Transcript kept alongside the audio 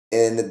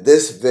In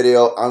this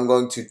video, I'm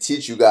going to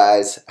teach you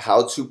guys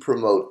how to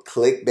promote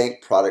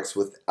ClickBank products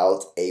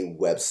without a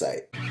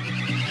website.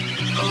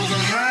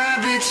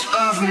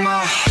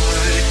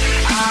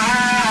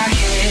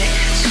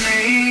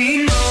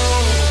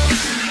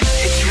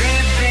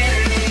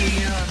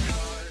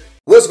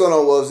 What's going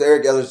on, Wolves?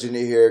 Eric Ellis Jr.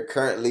 here,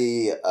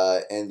 currently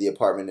in the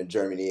apartment in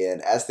Germany.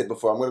 And as stated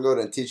before, I'm going to go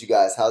ahead and teach you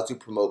guys how to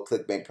promote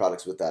ClickBank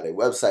products without a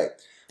website.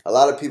 A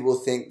lot of people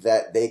think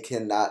that they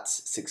cannot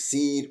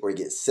succeed or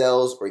get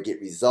sales or get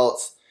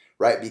results,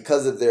 right?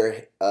 Because of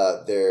they're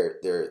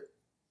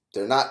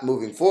not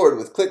moving forward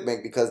with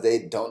ClickBank because they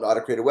don't know how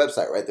to create a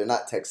website, right? They're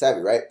not tech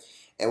savvy, right?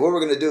 And what we're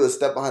going to do is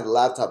step behind the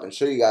laptop and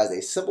show you guys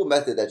a simple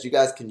method that you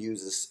guys can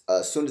use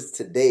as soon as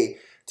today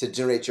to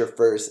generate your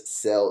first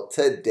sale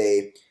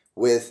today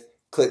with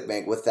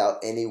ClickBank without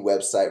any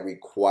website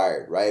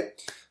required, right?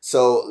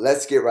 So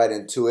let's get right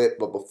into it.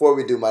 But before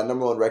we do, my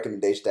number one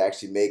recommendation to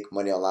actually make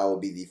money online will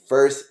be the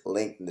first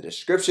link in the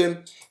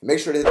description. Make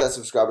sure to hit that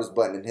subscribers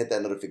button and hit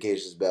that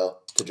notifications bell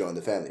to join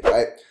the family,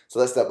 right? So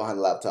let's step behind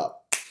the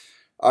laptop.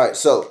 All right,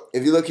 so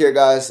if you look here,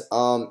 guys,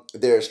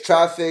 there's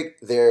traffic,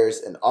 there's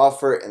an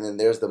offer, and then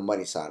there's the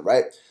money sign,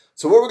 right?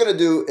 So what we're gonna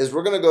do is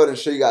we're gonna go ahead and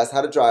show you guys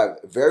how to drive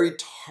very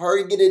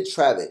targeted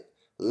traffic,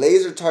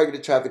 laser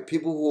targeted traffic,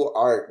 people who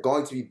are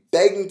going to be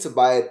begging to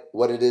buy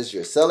what it is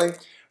you're selling,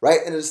 right?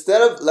 And instead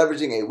of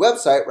leveraging a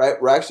website,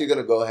 right, we're actually going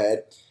to go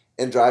ahead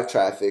and drive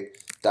traffic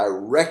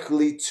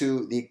directly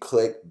to the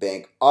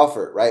ClickBank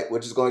offer, right,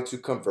 which is going to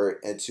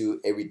convert into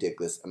a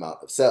ridiculous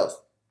amount of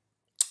sales.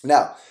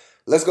 Now,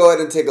 let's go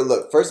ahead and take a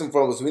look. First and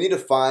foremost, we need to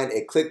find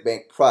a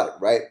ClickBank product,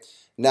 right?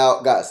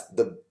 Now, guys,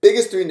 the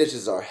biggest three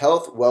niches are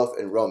health, wealth,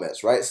 and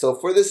romance, right? So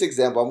for this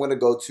example, I'm going to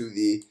go to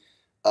the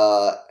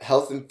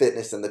health and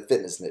fitness and the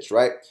fitness niche,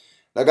 right?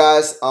 Now,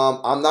 guys,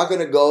 I'm not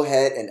going to go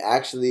ahead and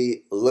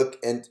actually look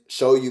and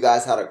show you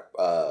guys how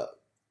to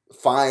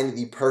find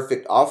the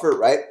perfect offer,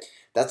 right?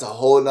 That's a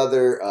whole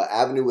nother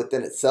avenue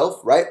within itself,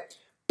 right?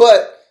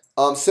 But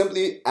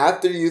simply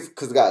after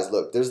because guys,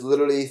 look, there's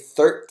literally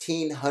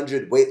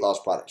 1,300 weight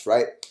loss products,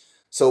 right?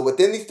 So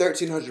within the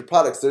 1,300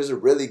 products, there's a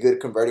really good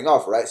converting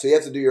offer, right? So you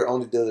have to do your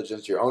own due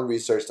diligence, your own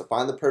research to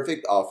find the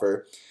perfect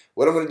offer.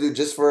 What I'm going to do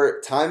just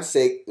for time's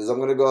sake is I'm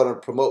going to go ahead and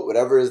promote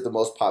whatever is the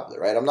most popular,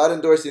 right? I'm not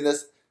endorsing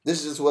this. This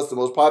is just what's the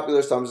most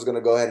popular, so I'm just going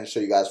to go ahead and show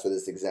you guys for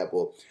this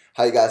example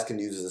how you guys can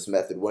use this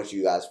method once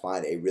you guys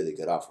find a really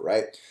good offer,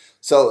 right?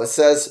 So it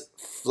says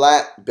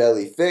flat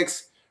belly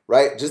fix,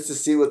 right? Just to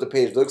see what the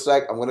page looks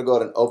like, I'm going to go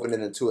ahead and open it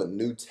into a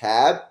new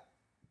tab.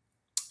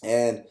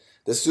 And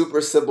the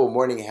super simple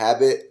morning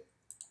habit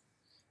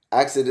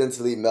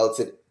accidentally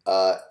melted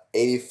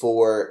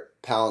 84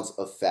 pounds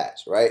of fat,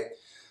 right?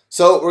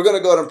 So we're going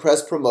to go ahead and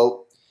press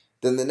promote.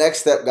 Then the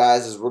next step,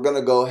 guys, is we're going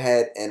to go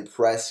ahead and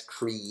press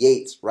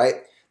create, right?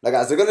 Now,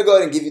 guys, they're going to go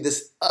ahead and give you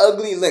this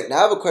ugly link. Now,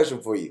 I have a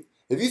question for you.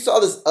 If you saw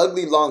this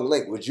ugly long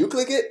link, would you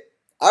click it?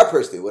 I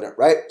personally wouldn't,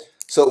 right?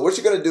 So what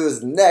you're going to do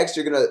is next,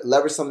 you're going to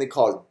leverage something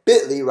called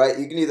Bitly, right?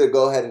 You can either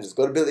go ahead and just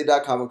go to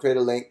bitly.com and create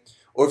a link.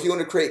 Or if you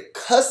want to create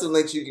custom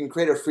links, you can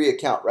create a free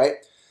account,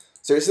 right?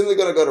 So you're simply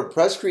going to go to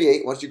press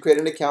create. Once you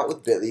create an account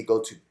with Bitly, go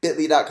to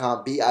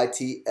bitly.com,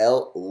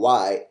 bitly.com.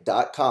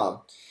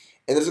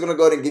 And this is going to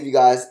go ahead and give you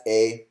guys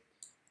a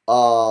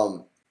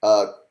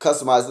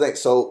customized link.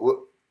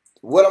 So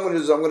what I'm going to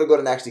do is I'm going to go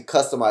ahead and actually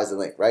customize the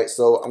link, right?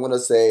 So I'm going to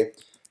say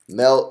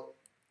melt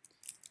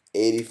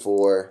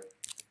 84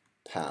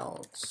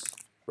 pounds,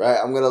 right?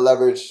 I'm going to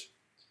leverage,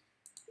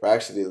 or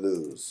actually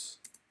lose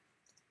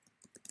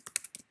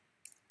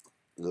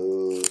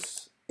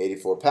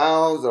 84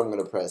 pounds. I'm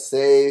going to press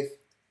save.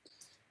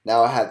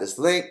 Now I have this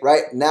link,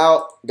 right?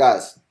 Now,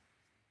 guys,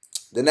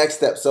 the next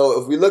step.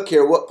 So if we look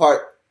here, what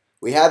part?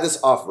 We have this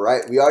offer,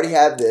 right? We already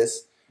have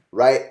this,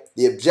 right?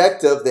 The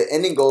objective, the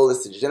ending goal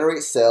is to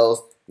generate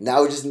sales.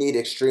 Now we just need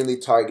extremely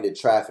targeted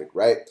traffic,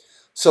 right?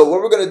 So what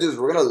we're going to do is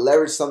we're going to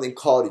leverage something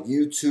called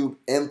YouTube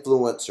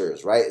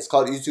influencers, right? It's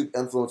called YouTube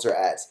influencer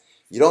ads.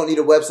 You don't need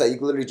a website. You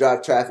can literally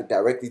drive traffic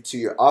directly to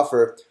your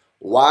offer.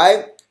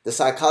 Why? The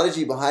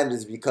psychology behind it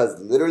is because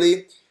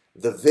literally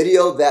the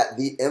video that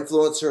the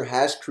influencer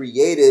has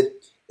created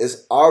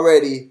is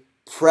already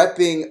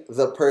prepping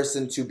the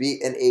person to be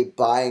in a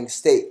buying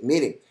state,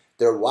 meaning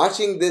they're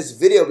watching this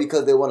video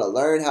because they want to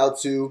learn how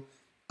to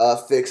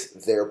fix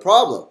their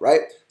problem,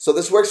 right? So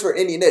this works for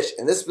any niche.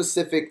 In this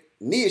specific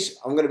niche,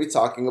 I'm going to be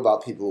talking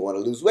about people who want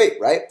to lose weight,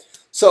 right?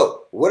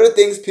 So what are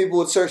things people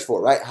would search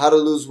for, right? How to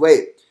lose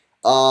weight,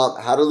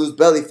 how to lose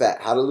belly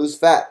fat, how to lose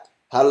fat,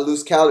 how to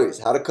lose calories,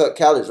 how to cut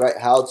calories, right?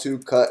 How to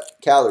cut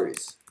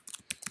calories.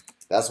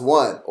 That's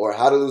one. Or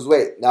how to lose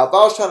weight. Now, if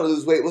I was trying to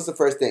lose weight, what's the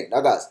first thing? Now,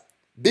 guys,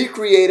 be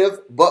creative,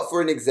 but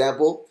for an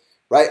example,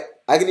 right?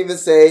 I can even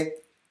say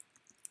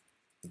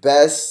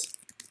best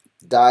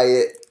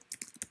diet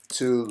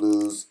to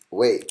lose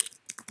weight,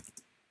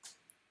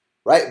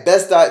 right?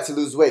 Best diet to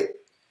lose weight.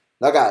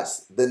 Now,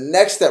 guys, the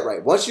next step,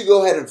 right? Once you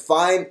go ahead and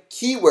find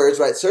keywords,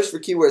 right? Search for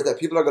keywords that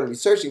people are going to be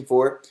searching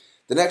for.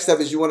 The next step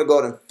is you want to go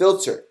ahead and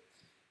filter.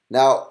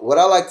 Now, what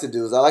I like to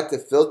do is I like to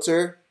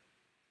filter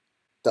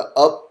the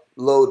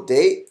upload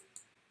date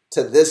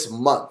to this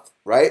month,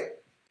 right?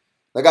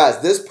 Now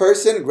guys, this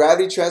person,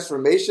 Gravity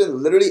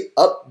Transformation, literally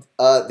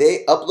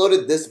they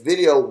uploaded this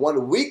video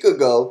 1 week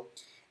ago,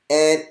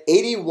 and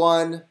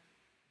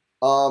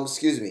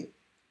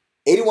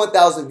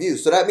 81,000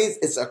 views. So that means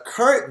it's a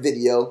current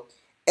video,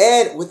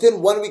 and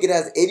within 1 week it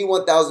has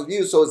 81,000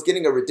 views, so it's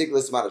getting a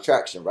ridiculous amount of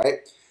traction, right?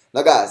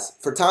 Now guys,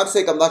 for time's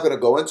sake, I'm not going to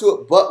go into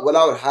it, but what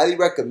I would highly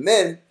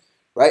recommend,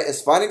 right,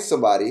 is finding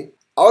somebody.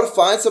 I would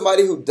find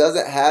somebody who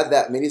doesn't have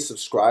that many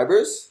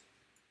subscribers.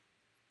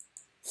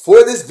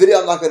 For this video,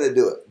 I'm not going to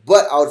do it,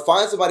 but I would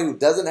find somebody who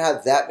doesn't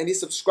have that many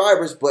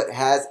subscribers but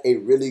has a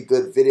really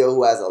good video,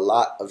 who has a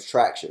lot of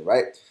traction,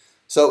 right?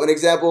 So an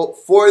example,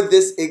 for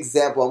this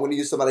example, I'm going to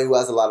use somebody who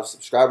has a lot of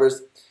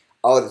subscribers.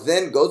 I would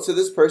then go to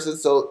this person.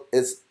 So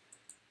it's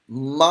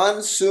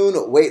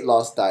Monsoon Weight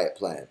Loss Diet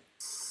Plan.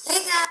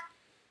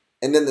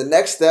 And then the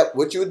next step,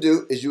 what you would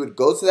do is you would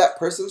go to that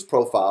person's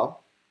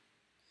profile,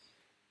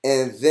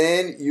 and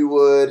then you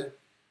would,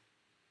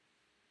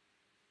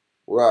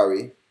 where are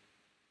we?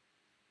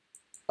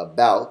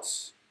 About.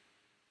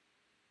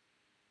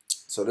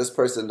 So this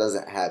person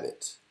doesn't have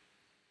it.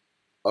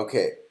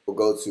 Okay, we'll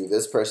go to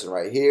this person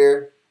right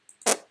here.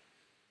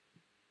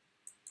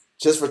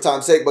 Just for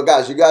time's sake, but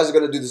guys, you guys are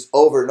going to do this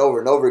over and over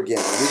and over again.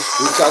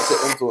 Reach out to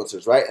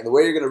influencers, right? And the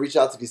way you're going to reach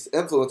out to these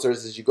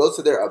influencers is you go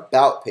to their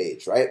about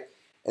page, right?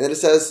 And then it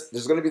says,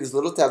 there's going to be this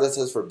little tab that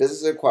says for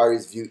business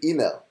inquiries, view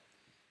email.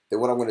 Then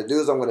what I'm going to do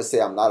is I'm going to say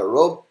I'm not a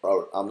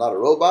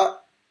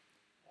robot.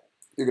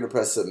 You're going to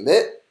press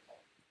submit.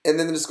 And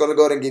then it's going to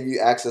go ahead and give you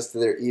access to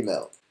their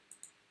email.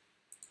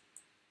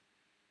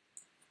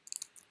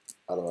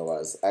 I don't know why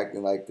it's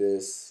acting like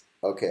this.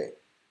 Okay.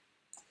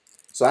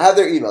 So I have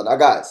their email. Now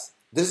guys,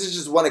 this is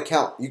just one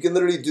account. You can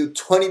literally do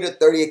 20 to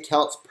 30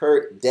 accounts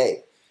per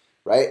day,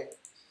 right?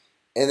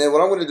 And then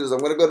what I'm going to do is I'm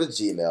going to go to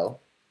Gmail.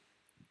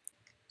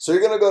 So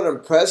you're going to go to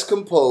press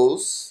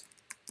compose,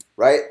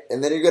 right?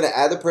 And then you're going to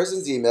add the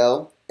person's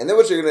email. And then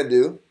what you're going to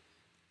do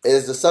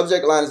is the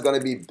subject line is going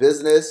to be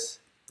business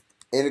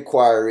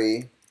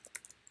inquiry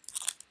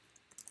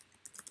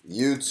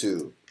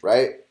YouTube,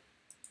 right?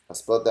 I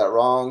spelled that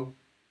wrong.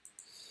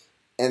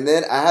 And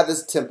then I have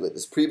this template,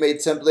 this pre-made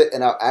template,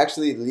 and I'll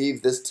actually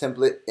leave this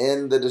template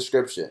in the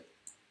description,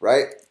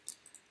 right?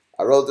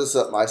 I wrote this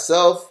up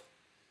myself.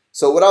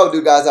 So what I would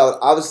do, guys, I would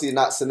obviously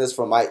not send this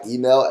from my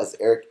email as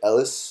Eric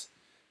Ellis,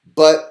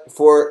 but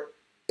for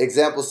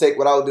example's sake,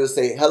 what I would do is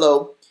say,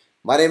 hello,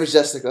 my name is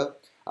Jessica.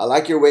 I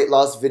like your weight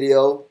loss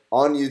video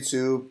on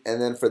YouTube.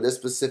 And then for this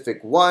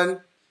specific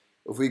one,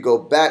 if we go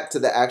back to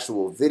the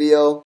actual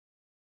video,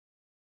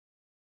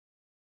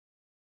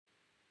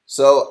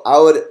 so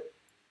I'll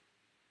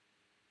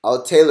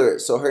tailor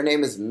it. So her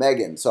name is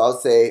Megan. So I'll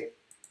say,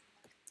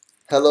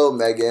 hello,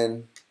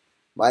 Megan.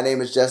 My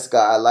name is Jessica.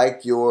 I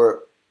like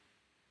your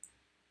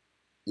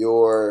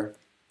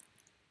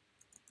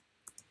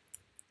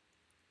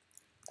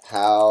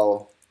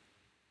how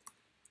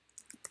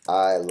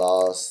I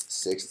lost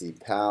 60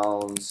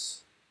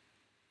 pounds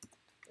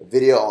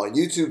video on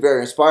YouTube.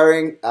 Very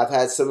inspiring. I've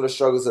had similar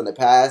struggles in the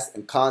past,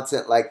 and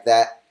content like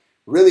that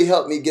really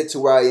helped me get to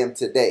where I am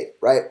today,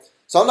 right?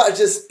 So I'm not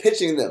just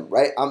pitching them,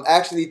 right? I'm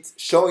actually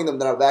showing them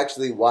that I've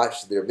actually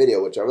watched their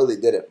video, which I really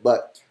didn't,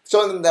 but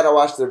showing them that I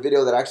watched their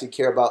video, that I actually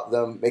care about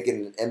them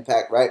making an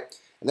impact, right?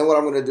 And then what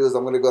I'm going to do is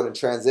I'm going to go and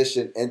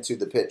transition into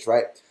the pitch,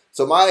 right?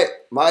 So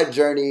my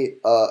journey,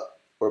 or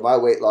my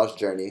weight loss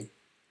journey,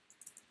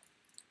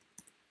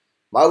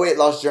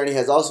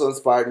 has also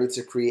inspired me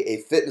to create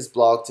a fitness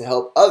blog to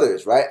help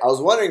others, right? I was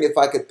wondering if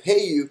I could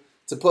pay you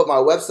to put my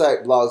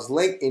website blog's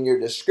link in your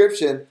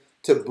description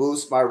to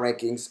boost my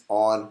rankings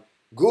on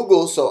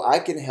Google so I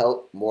can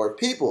help more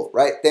people,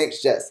 right?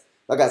 Thanks, Jess.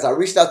 Now, guys, I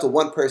reached out to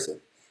one person.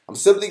 I'm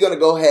simply going to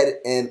go ahead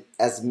and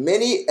as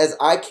many as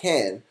I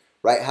can,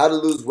 right? How to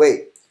lose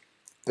weight.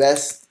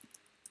 Best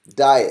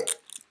diet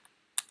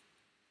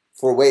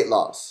for weight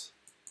loss.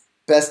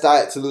 Best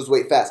diet to lose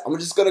weight fast. I'm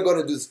just going to go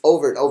and do this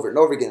over and over and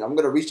over again. I'm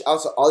going to reach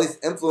out to all these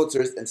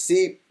influencers and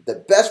see the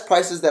best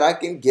prices that I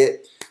can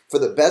get for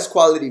the best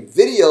quality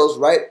videos,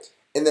 right?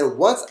 And then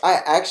once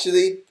I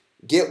actually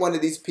get one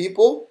of these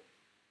people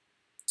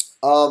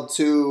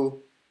to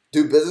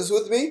do business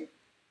with me,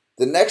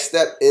 the next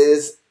step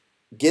is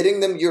getting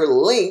them your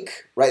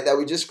link, right, that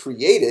we just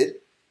created.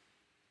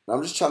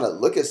 I'm just trying to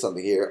look at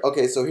something here.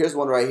 Okay, so here's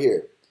one right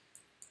here.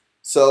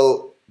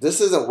 So this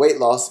isn't weight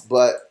loss,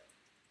 but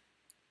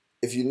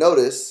if you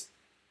notice,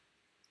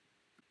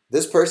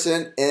 this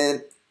person,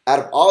 and out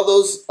of all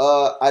those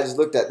I just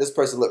looked at, this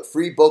person, look,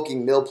 free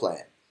bulking meal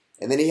plan.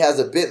 And then he has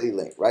a Bitly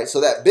link, right? So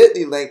that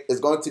Bitly link is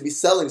going to be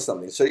selling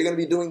something. So you're going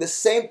to be doing the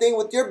same thing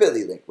with your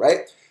Bitly link,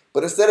 right?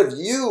 But instead of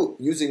you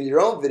using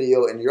your own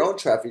video and your own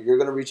traffic, you're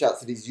going to reach out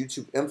to these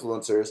YouTube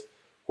influencers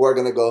who are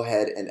going to go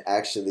ahead and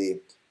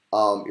actually,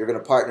 you're going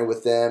to partner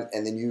with them,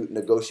 and then you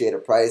negotiate a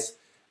price.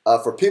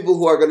 For people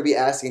who are going to be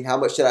asking, how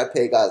much should I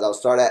pay, guys? I'll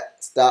start at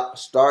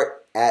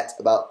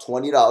about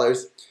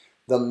 $20.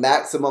 The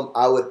maximum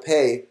I would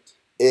pay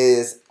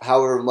is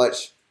however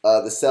much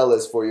the sell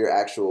is for your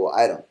actual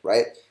item,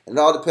 right? And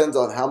it all depends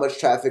on how much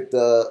traffic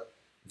the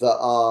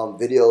the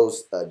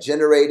videos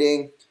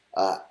generating,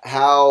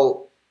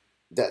 how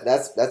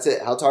that's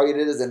it, how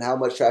targeted it is, and how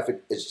much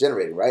traffic it's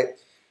generating, right?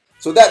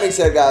 So with that being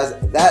said, guys,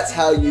 that's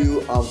how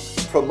you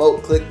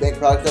promote ClickBank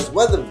products. That's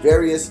one of the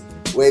various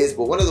ways,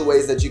 but one of the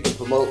ways that you can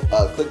promote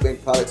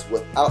ClickBank products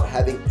without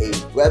having a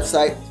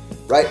website,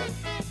 right?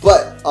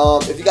 But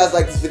if you guys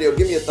like this video,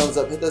 give me a thumbs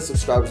up, hit that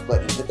subscribers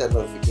button, hit that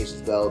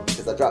notifications bell,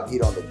 because I drop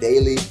heat on the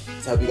daily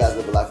to help you guys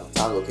live a life of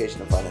time,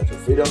 location, and financial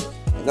freedom.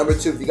 And number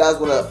two, if you guys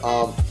want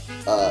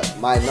to,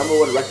 my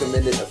 #1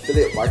 recommended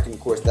affiliate marketing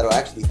course that'll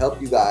actually help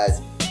you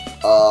guys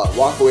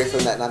walk away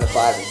from that 9 to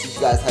 5 and teach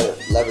you guys how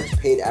to leverage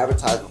paid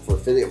advertisement for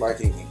affiliate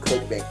marketing and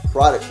ClickBank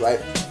products, right?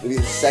 It'll be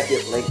the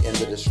second link in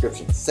the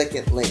description.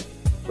 Second link,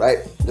 right?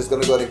 I'm just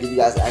going to go ahead and give you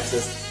guys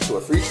access to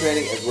a free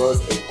training as well as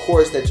a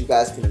course that you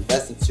guys can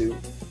invest into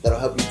that'll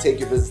help you take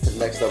your business to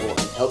the next level and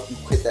help you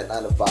quit that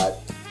 9 to 5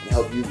 and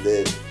help you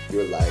live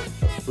your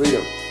life of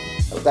freedom.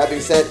 And with that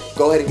being said,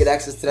 go ahead and get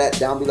access to that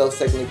down below,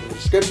 second link in the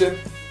description.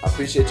 I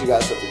appreciate you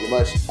guys so very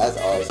much. As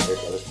always,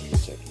 Eric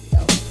Ellis, check.